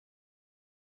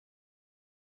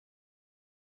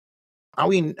Are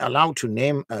we allowed to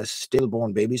name a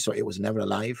stillborn baby so it was never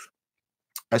alive?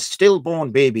 A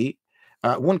stillborn baby,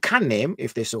 one can name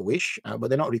if they so wish, but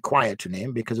they're not required to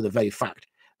name because of the very fact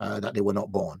that they were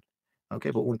not born. Okay,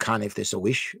 but one can if they so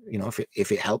wish, you know,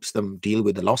 if it helps them deal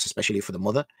with the loss, especially for the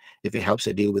mother. If it helps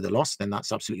her deal with the loss, then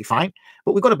that's absolutely fine.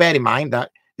 But we've got to bear in mind that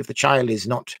if the child is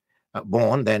not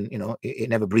born, then, you know, it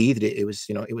never breathed. It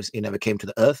never came to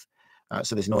the earth.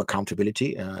 So there's no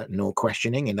accountability, no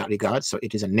questioning in that regard. So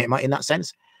it is a ni'mah in that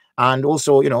sense. And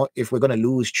also, you know, if we're going to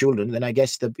lose children, then I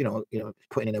guess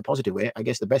putting in a positive way, I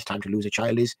guess the best time to lose a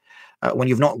child is when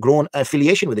you've not grown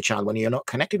affiliation with the child, when you're not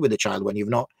connected with the child, when you've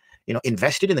not, you know,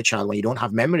 invested in the child, when you don't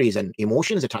have memories and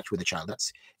emotions attached with the child.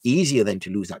 That's easier than to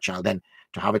lose that child than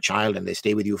to have a child and they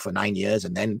stay with you for 9 years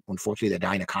and then unfortunately they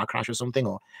die in a car crash or something,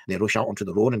 or they rush out onto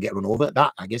the road and get run over.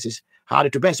 That, I guess, is harder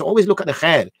to bear. So always look at the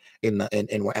khair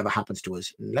in whatever happens to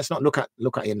us. Let's not look at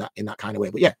it in that kind of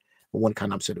way. But yeah, one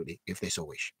can absolutely, if they so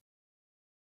wish.